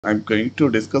I'm going to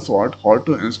discuss how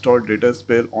to install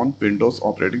dataspell on Windows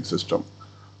operating system.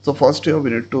 So first here we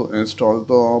need to install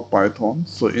the Python.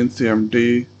 So in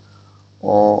CMD,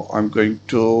 I'm going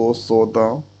to show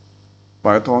the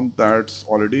Python that's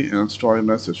already installed in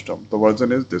my system. The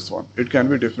version is this one. It can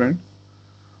be different.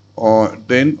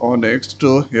 Then next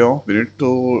here we need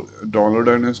to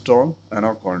download and install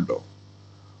Anaconda.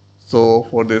 So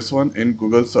for this one in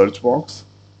Google search box,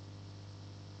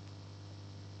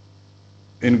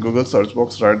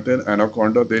 right there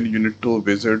anaconda, then you need to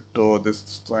visit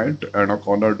this site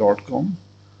anaconda.com,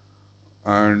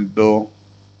 and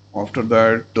after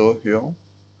that here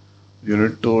you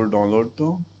need to download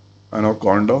the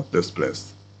anaconda this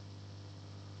place.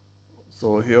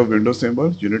 So here window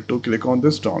symbol, you need to click on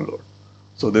this download.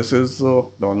 So this is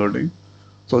downloading.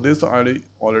 So this I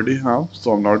already have,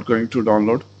 so I'm not going to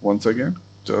download once again,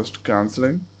 just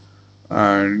canceling.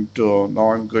 And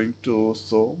now I'm going to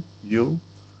show you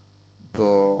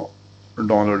the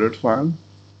downloaded file.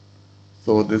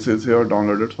 So this is here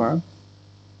downloaded file.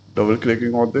 Double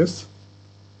clicking on this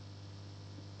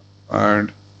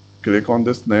and click on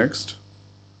this next.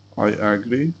 I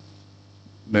agree.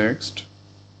 Next,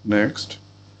 next,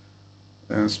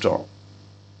 install.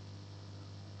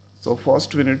 So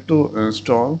first we need to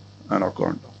install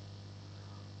Anaconda.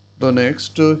 The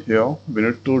next here we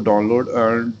need to download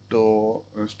and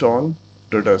install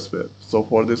dataspell. So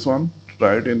for this one,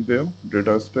 right in there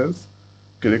dataspell,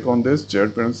 click on this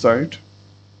JetBrains site.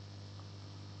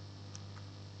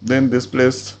 Then this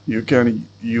place you can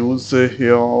use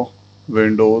here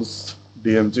Windows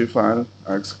DMG file,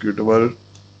 executable,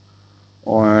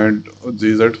 and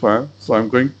GZ file. So I'm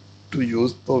going to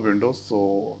use the Windows.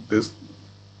 So this,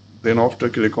 then after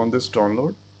click on this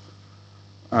download,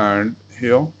 and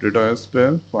here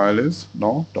dataspell file is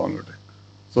now downloading.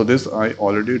 So this I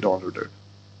already downloaded.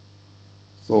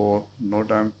 So no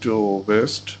time to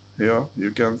waste. Here you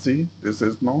can see this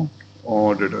is now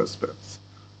dataspell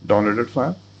downloaded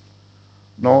file.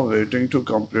 Now waiting to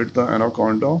complete the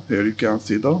Anaconda. Here you can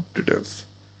see the details.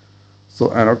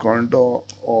 So Anaconda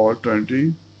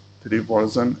 23%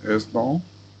 is now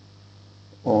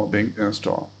being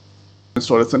installed.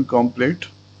 Installation complete.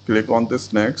 Click on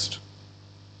this next,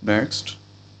 next,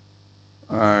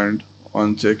 and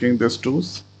on checking these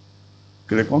tools,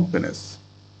 click on finish.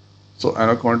 So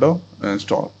Anaconda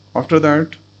install. After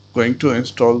that, going to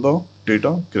install the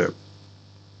data grep.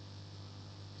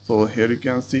 So here you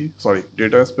can see, sorry,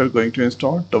 dataspell going to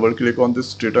install. Double click on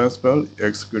this dataspell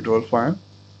executable file.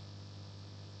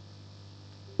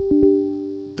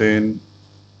 Then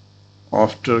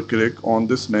after click on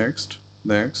this next,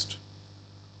 next.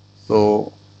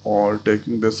 So or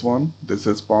taking this one, this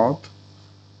is path,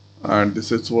 and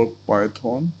this is for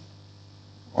Python,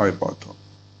 IPython.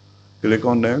 Click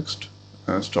on next,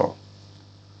 install.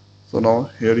 So now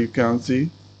here you can see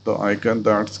the icon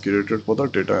that's created for the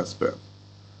dataspell.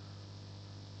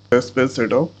 Dataspell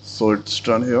setup, so it's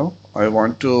done here. I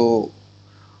want to,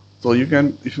 so you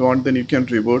can, if you want, then you can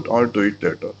reboot or do it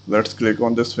later. Let's click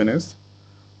on this finish.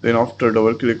 Then after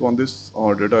double click on this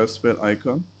dataspell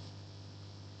icon.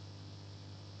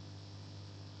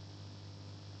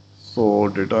 So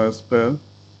dataspell.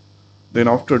 Then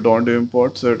after don't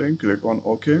import setting, click on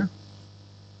OK.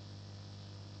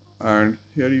 And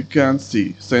here you can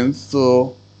see, since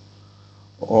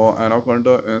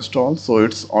Anaconda install, so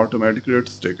it's automatically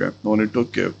taken. No need to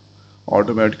keep.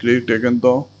 Automatically taken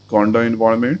the conda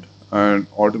environment, and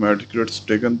automatically it's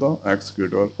taken the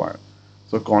executable file.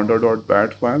 So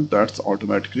conda.bat file, that's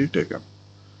automatically taken.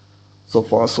 So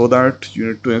first, so that you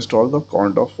need to install the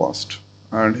conda first.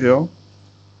 And here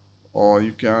or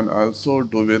you can also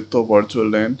do with the virtual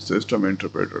LAN system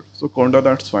interpreter. So conda,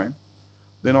 that's fine.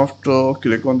 Then after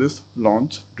click on this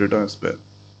launch dataspell.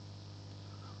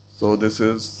 So this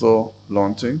is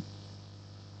launching,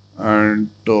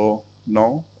 and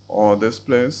now this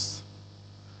place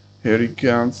here you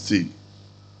can see.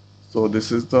 So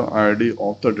this is the ID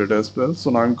of the dataspell.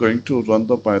 So now I'm going to run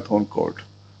the Python code.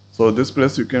 So this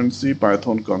place you can see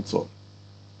Python console.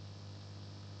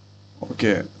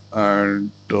 Okay,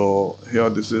 and here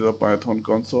this is a Python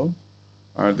console,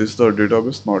 and this is the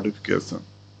database notification.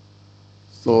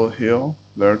 So here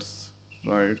let's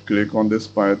right click on this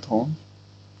Python,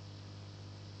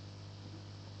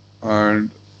 and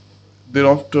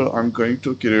thereafter I'm going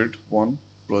to create one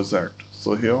project.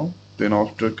 So here, then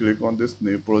after click on this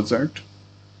new project.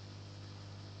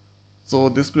 So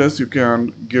this place you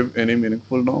can give any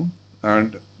meaningful name,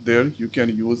 and there you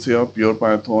can use here pure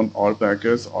Python or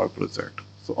package or project.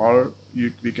 So or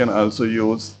we can also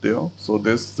use there. So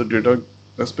this is the data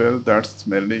spell that's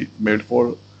mainly made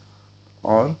for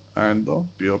R and the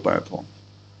pure Python.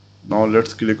 Now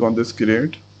let's click on this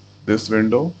create this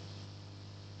window.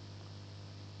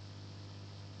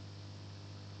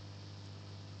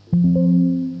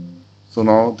 So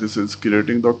now this is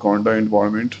creating the conda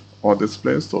environment for this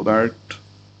place, so that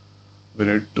we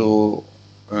need to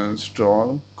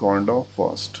install conda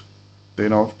first.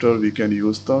 Then after we can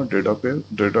use the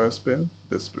dataspell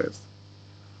this place.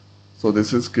 So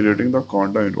this is creating the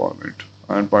conda environment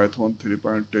and Python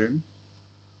 3.10,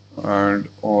 and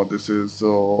this is 15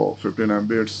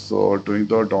 MB. It's doing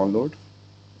the download.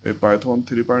 If Python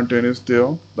 3.10 is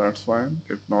there, that's fine.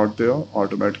 If not there,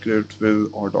 automatically it will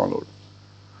download.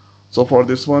 So for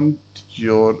this one,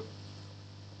 your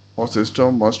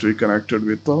system must be connected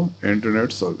with the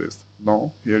internet service.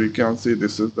 Now here you can see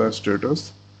this is the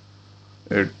status.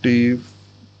 80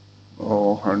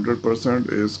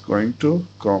 100% is going to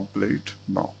complete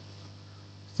now.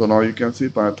 So now you can see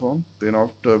Python. Then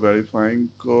after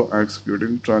verifying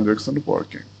executing transaction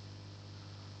working.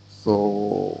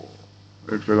 So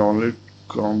it will only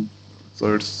come.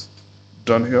 So it's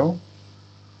done here.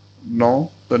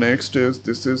 Now the next is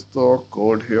this is the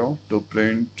code here to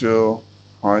print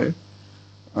hi,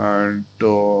 and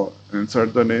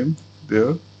insert the name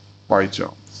there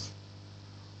pycharm.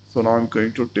 So now I'm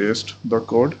going to test the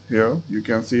code. Here you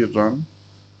can see run,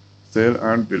 shell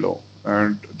and below,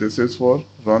 and this is for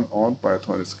run on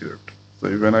Python script.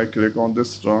 So when I click on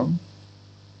this run,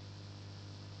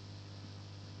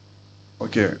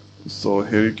 okay, so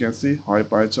here you can see hi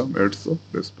pycharm, it's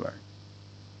displaying.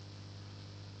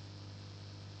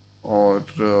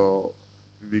 Or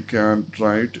we can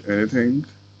write anything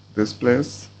this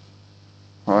place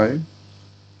hi.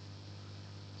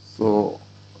 So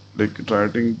like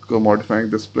writing modifying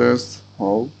this place,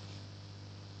 how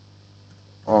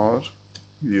are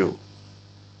you.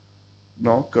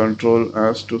 Now control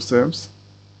S to saves.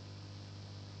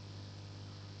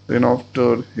 Then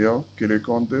after here click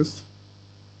on this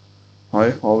hi,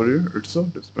 how are you, it's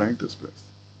displaying this place.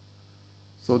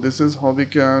 So this is how we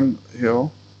can here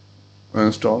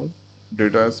install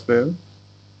dataspell,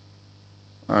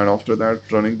 and after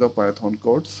that running the Python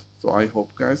codes. So I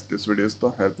hope guys this video is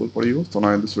helpful for you. So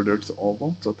now in this video it's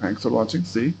over. So thanks for watching.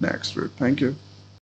 See you next video. Thank you.